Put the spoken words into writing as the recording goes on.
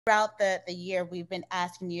throughout the year, we've been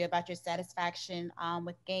asking you about your satisfaction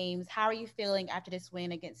with games. How are you feeling after this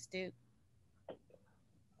win against Duke?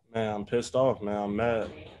 Man, I'm pissed off, man. I'm mad.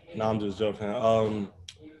 No, I'm just joking.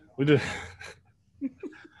 We did.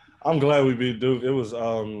 I'm glad we beat Duke. It was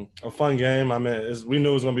a fun game. I mean, we knew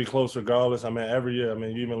it was gonna be close regardless. I mean, every year. I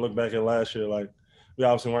mean, you even look back at last year, like we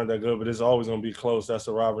obviously weren't that good, but it's always gonna be close. That's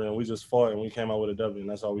the rivalry, and we just fought and we came out with a W, and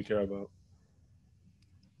that's all we care about.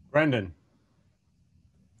 Brendan.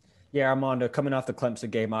 Yeah, Armando, coming off the Clemson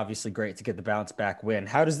game, obviously great to get the bounce back win.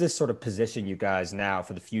 How does this sort of position you guys now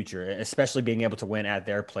for the future, especially being able to win at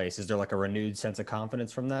their place? Is there like a renewed sense of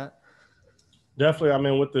confidence from that? Definitely. I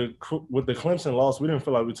mean, with the Clemson loss, we didn't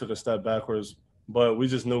feel like we took a step backwards, but we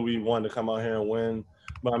just knew we wanted to come out here and win.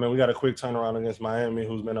 But I mean, we got a quick turnaround against Miami,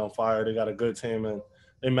 who's been on fire. They got a good team, and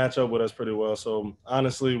they match up with us pretty well. So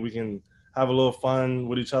honestly, we can have a little fun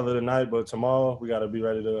with each other tonight, but tomorrow we got to be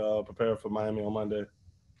ready to prepare for Miami on Monday.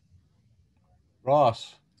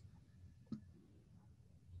 Ross.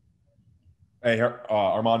 Hey,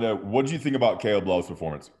 Armando, what do you think about Caleb Love's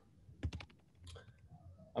performance?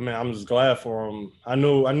 I mean, I'm just glad for him. I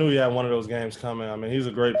knew he had one of those games coming. I mean, he's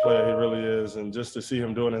a great player. He really is. And just to see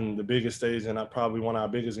him doing it in the biggest stage and probably one of our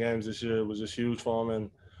biggest games this year was just huge for him. And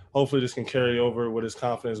hopefully this can carry over with his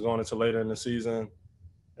confidence going into later in the season.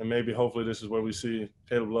 And maybe hopefully this is where we see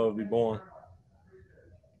Caleb Love be born.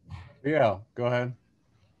 Yeah, go ahead.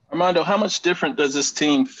 Armando, how much different does this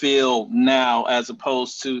team feel now as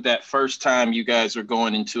opposed to that first time you guys are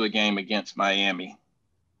going into a game against Miami?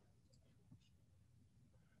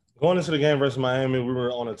 Going into the game versus Miami, we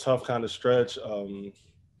were on a tough kind of stretch.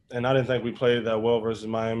 And I didn't think we played that well versus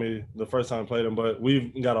Miami the first time we played them, but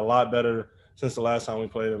we've got a lot better since the last time we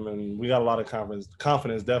played them, and we got a lot of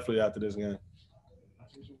confidence definitely after this game.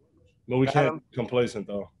 But we can't be complacent,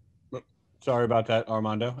 though. Sorry about that,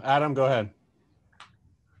 Armando. Adam, go ahead.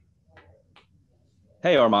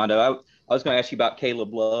 Hey, Armando. I was going to ask you about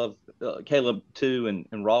Caleb Love, Caleb too,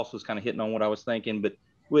 and Ross was kind of hitting on what I was thinking. But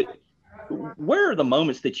where are the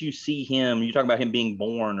moments that you see him? You talk about him being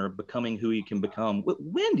born or becoming who he can become.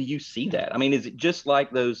 When do you see that? I mean, is it just like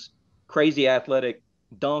those crazy athletic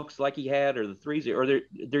dunks like he had, or the threes, or there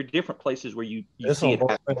are different places where you see it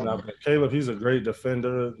happen? Caleb, he's a great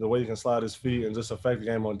defender. The way he can slide his feet and just affect the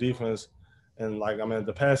game on defense. And like, I mean,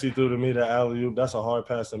 the pass he threw to me, the alley-oop, that's a hard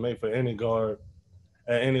pass to make for any guard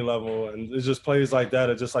at any level. And it's just plays like that,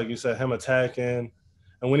 or just like you said, him attacking.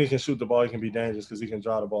 And when he can shoot the ball, he can be dangerous because he can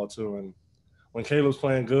draw the ball too. And when Caleb's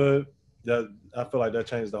playing good, I feel like that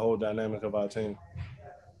changed the whole dynamic of our team.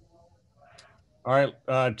 All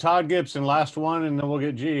right, Todd Gibson, last one, and then we'll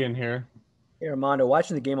get G in here. Hey, Armando,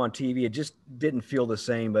 watching the game on TV, it just didn't feel the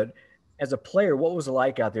same. But as a player, what was it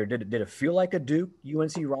like out there? Did it feel like a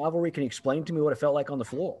Duke-UNC rivalry? Can you explain to me what it felt like on the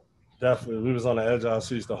floor? Definitely. We was on the edge of our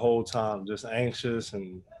seats the whole time, just anxious.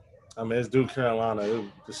 And, I mean, it's Duke, Carolina. It was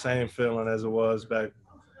the same feeling as it was back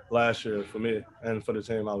last year for me and for the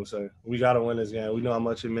team, I would say. We got to win this game. We know how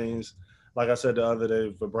much it means. Like I said the other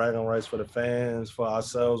day, for bragging rights for the fans, for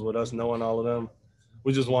ourselves, with us knowing all of them,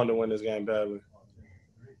 we just wanted to win this game badly.